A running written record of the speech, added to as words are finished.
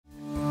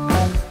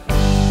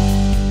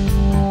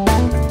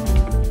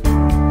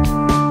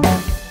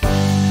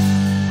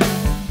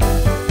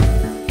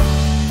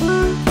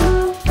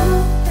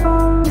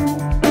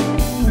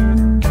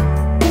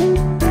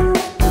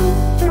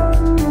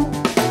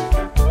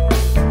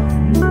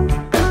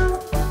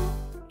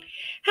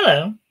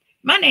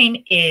My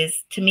name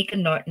is Tamika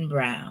Norton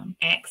Brown,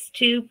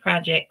 X2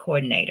 Project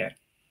Coordinator.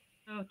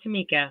 So,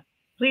 Tamika,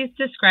 please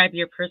describe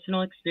your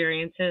personal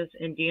experiences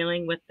in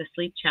dealing with the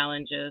sleep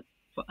challenges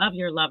of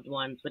your loved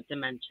ones with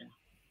dementia.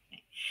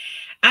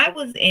 I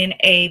was in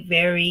a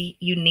very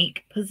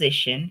unique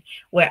position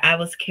where I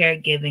was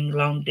caregiving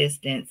long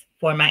distance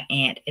for my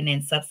aunt and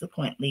then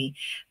subsequently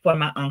for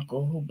my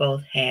uncle, who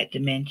both had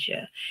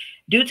dementia.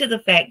 Due to the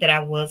fact that I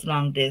was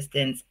long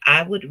distance,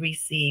 I would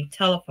receive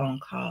telephone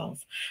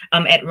calls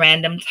at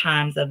random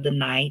times of the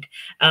night.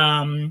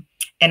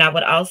 And I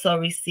would also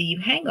receive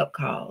hang up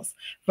calls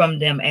from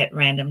them at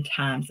random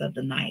times of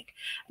the night.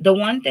 The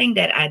one thing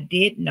that I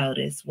did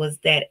notice was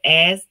that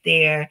as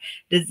their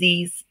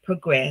disease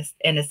progressed,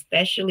 and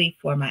especially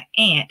for my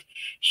aunt,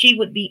 she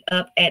would be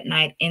up at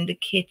night in the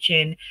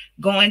kitchen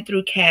going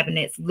through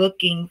cabinets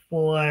looking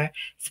for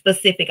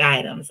specific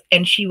items,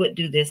 and she would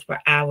do this for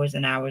hours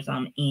and hours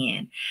on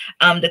end.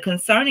 The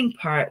concerning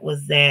part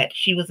was that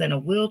she was in a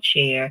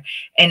wheelchair,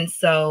 and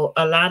so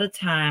a lot of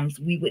times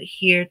we would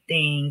hear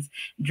things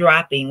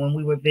dropping when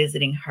we were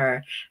visiting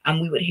her.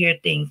 We would hear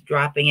things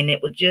dropping, and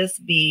it would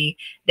just be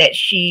that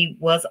she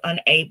was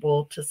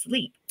unable to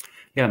sleep.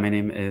 Yeah, my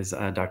name is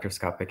Dr.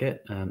 Scott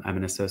Pickett. I'm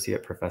an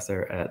associate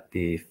professor at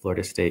the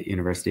Florida State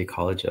University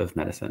College of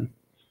Medicine.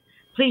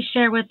 Please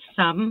share with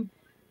some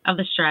of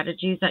the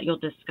strategies that you'll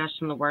discuss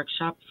in the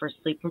workshop for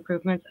sleep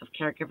improvements of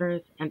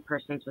caregivers and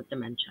persons with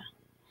dementia.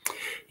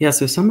 Yeah,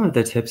 so some of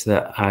the tips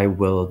that I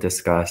will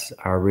discuss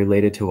are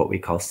related to what we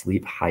call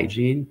sleep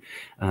hygiene.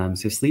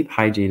 So sleep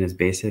hygiene is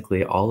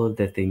basically all of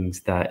the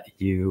things that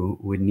you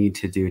would need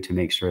to do to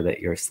make sure that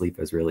your sleep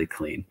is really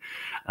clean.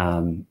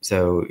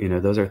 So,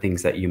 those are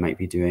things that you might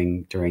be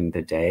doing during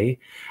the day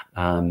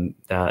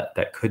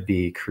that could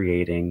be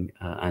creating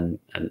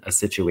a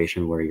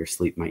situation where your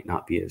sleep might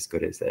not be as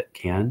good as it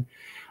can.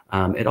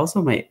 It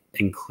also might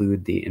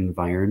include the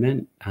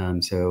environment.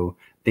 So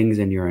things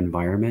in your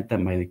environment that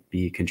might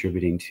be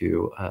contributing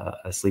to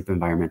a sleep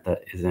environment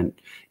that isn't,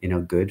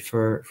 good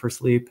for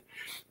sleep.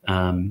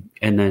 And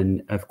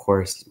then, of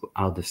course,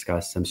 I'll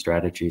discuss some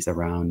strategies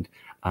around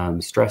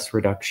stress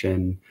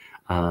reduction,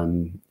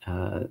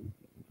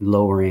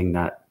 lowering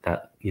that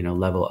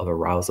level of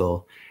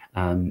arousal,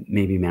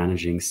 maybe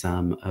managing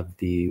some of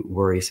the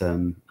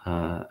worrisome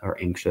or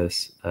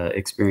anxious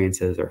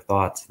experiences or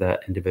thoughts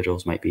that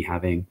individuals might be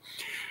having,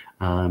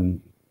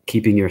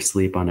 keeping your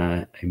sleep on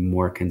a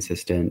more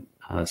consistent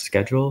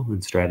schedule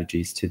and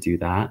strategies to do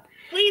that.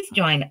 Please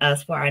join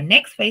us for our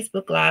next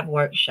Facebook Live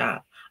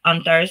workshop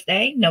on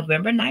Thursday,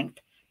 November 9th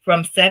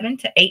from 7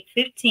 to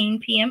 8:15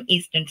 p.m.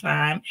 Eastern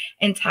Time,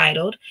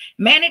 entitled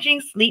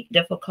Managing Sleep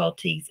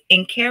Difficulties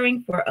in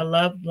Caring for a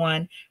Loved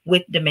One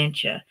with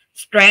Dementia,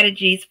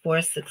 Strategies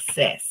for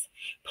Success.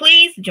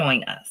 Please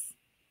join us.